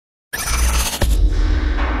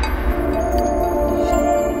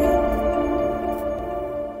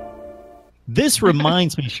This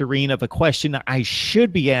reminds me, Shireen, of a question I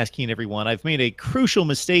should be asking everyone. I've made a crucial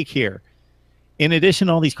mistake here. In addition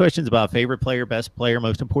to all these questions about favorite player, best player,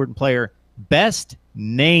 most important player, best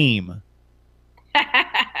name.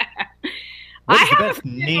 What is the best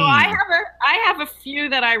name? I have a few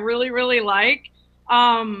that I really, really like.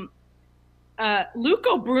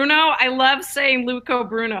 Luco Bruno. I love saying Luco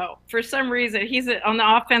Bruno for some reason. He's on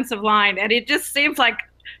the offensive line, and it just seems like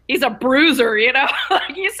he's a bruiser, you know.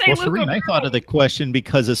 Like you say, well, Shireen, I thought of the question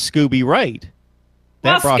because of Scooby Wright.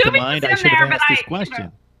 That brought to mind. I should have asked this question. You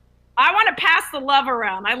know, I want to pass the love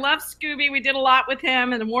around. I love Scooby. We did a lot with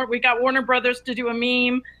him, and we got Warner Brothers to do a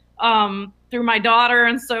meme through my daughter,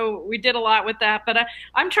 and so we did a lot with that. But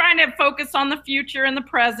I'm trying to focus on the future and the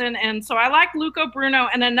present, and so I like Luco Bruno.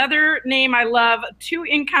 And another name I love, two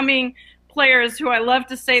incoming players who I love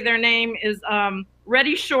to say their name is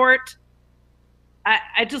Reddy Short.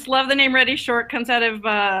 I just love the name Reddy Short. Comes out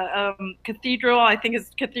of Cathedral. I think it's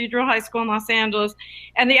Cathedral High School in Los Angeles.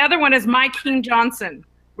 And the other one is My King Johnson.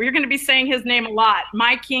 We're going to be saying his name a lot.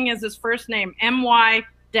 My King is his first name,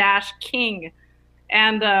 MY-King.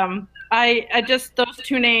 And I just, those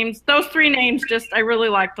three names, just I really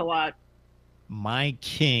liked a lot. My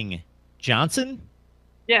King Johnson?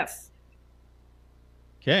 Yes.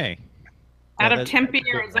 Okay. Out of Tempe,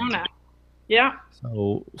 Arizona. Yeah.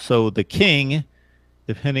 So the King,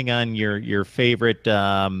 depending on your favorite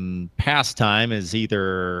pastime, is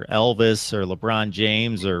either Elvis or LeBron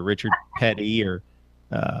James or Richard Petty or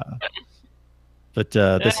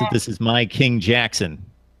this is My King Johnson.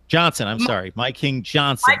 I'm sorry, My King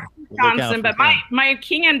Johnson. But my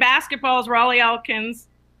king in basketball is Raleigh Elkins,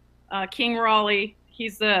 King Raleigh.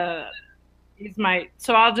 He's my.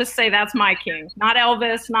 So I'll just say that's my king, not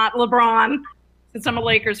Elvis, not LeBron, since I'm a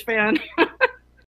Lakers fan.